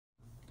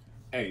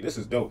Hey, this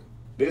is dope.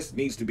 This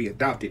needs to be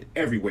adopted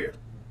everywhere.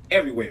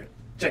 Everywhere.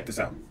 Check this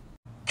out.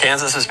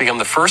 Kansas has become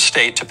the first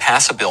state to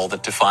pass a bill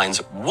that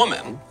defines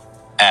woman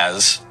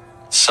as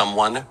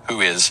someone who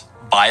is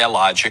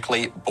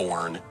biologically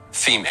born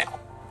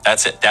female.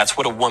 That's it. That's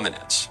what a woman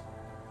is.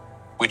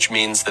 Which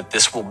means that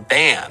this will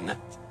ban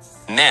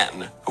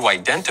men who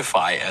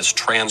identify as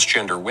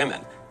transgender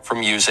women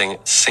from using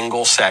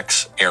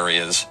single-sex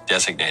areas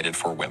designated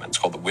for women. It's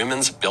called the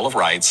Women's Bill of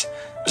Rights.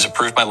 It was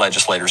approved by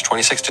legislators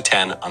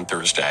 26-10 on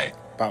Thursday.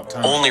 About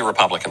time. Only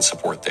Republican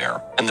support there.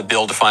 And the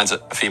bill defines a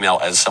female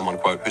as someone,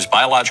 quote, whose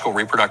biological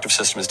reproductive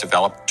system is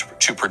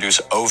developed to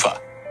produce ova,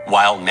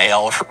 while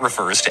male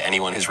refers to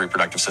anyone whose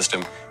reproductive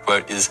system,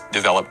 quote, is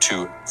developed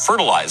to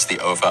fertilize the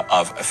ova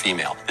of a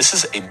female. This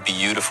is a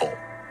beautiful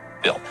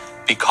bill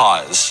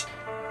because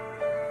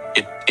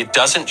it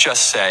doesn't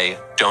just say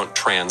don't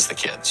trans the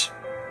kids.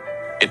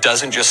 It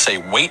doesn't just say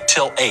wait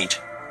till 8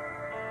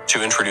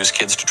 to introduce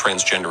kids to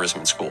transgenderism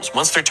in schools.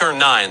 Once they turn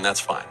 9, that's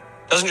fine.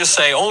 It doesn't just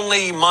say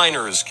only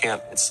minors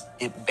can't.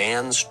 It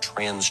bans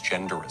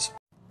transgenderism.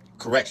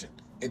 Correction.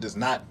 It does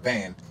not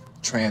ban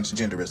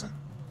transgenderism.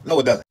 No,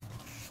 it doesn't.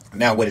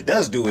 Now, what it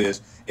does do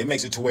is it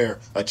makes it to where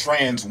a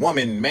trans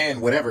woman, man,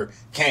 whatever,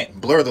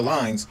 can't blur the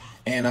lines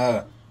and,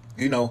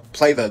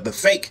 play the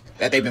fake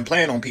that they've been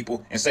playing on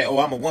people and say, oh,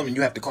 I'm a woman,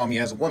 you have to call me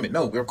as a woman.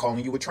 No, we're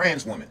calling you a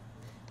trans woman,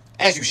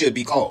 as you should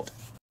be called.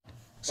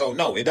 So,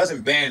 no, it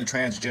doesn't ban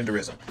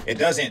transgenderism. It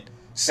doesn't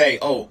say,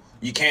 oh,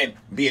 you can't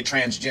be a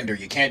transgender.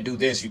 You can't do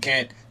this. You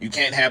can't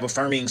have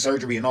affirming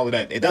surgery and all of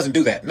that. It doesn't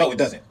do that. No, it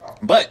doesn't.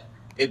 But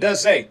it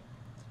does say,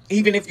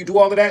 even if you do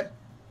all of that,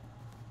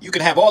 you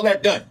can have all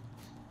that done.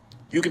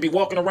 You can be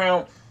walking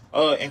around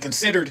and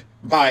considered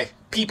by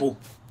people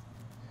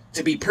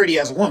to be pretty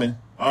as a woman.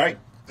 All right.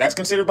 That's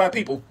considered by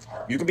people.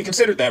 You can be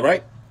considered that,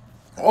 right?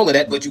 All of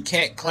that, but you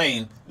can't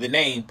claim the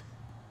name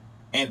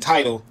and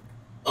title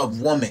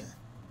of woman.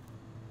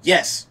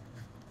 Yes.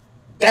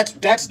 That's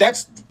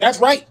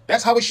right.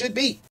 That's how it should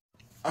be.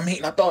 I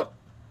mean, I thought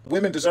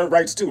women deserve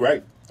rights too,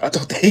 right? I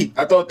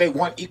thought they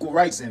want equal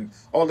rights and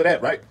all of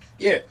that, right?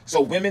 Yeah.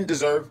 So women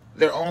deserve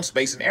their own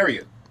space and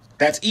area.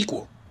 That's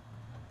equal.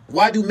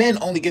 Why do men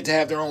only get to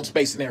have their own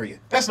space and area?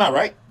 That's not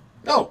right.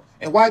 No.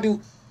 And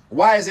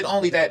why is it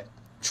only that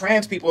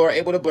trans people are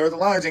able to blur the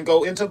lines and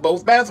go into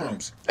both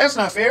bathrooms? That's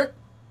not fair.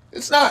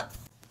 It's not.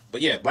 But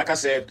yeah, like I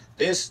said,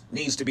 this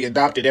needs to be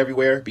adopted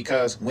everywhere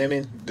because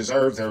women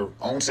deserve their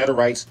own set of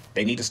rights.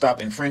 They need to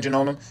stop infringing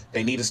on them.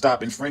 They need to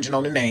stop infringing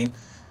on the name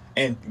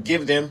and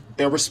give them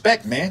their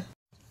respect, man.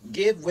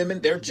 Give women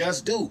their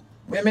just due.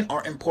 Women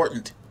are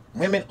important.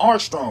 Women are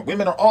strong.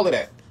 Women are all of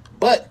that.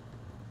 But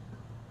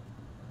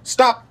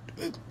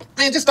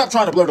just stop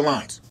trying to blur the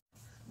lines.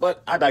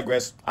 But I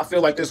digress. I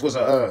feel like this was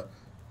a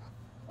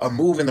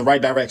move in the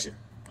right direction.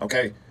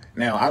 Okay.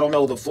 Now, I don't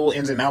know the full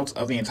ins and outs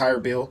of the entire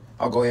bill.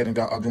 I'll go ahead and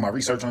I'll do my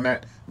research on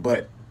that.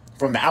 But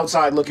from the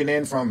outside looking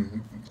in,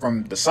 from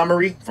the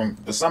summary, from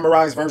the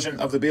summarized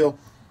version of the bill,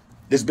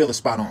 this bill is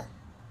spot on.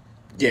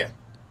 Yeah.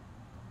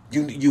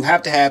 You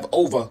have to have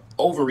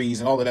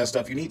ovaries and all of that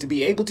stuff. You need to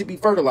be able to be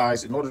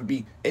fertilized in order to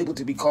be able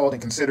to be called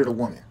and considered a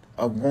woman.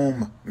 A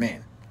womb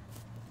man.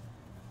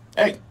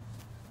 Hey,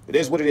 it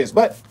is what it is.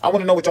 But I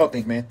want to know what y'all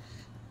think, man.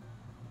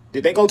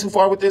 Did they go too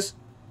far with this?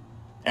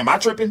 Am I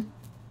tripping?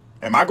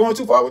 Am I going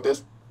too far with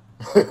this?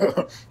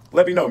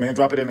 Let me know, man.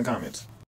 Drop it in the comments.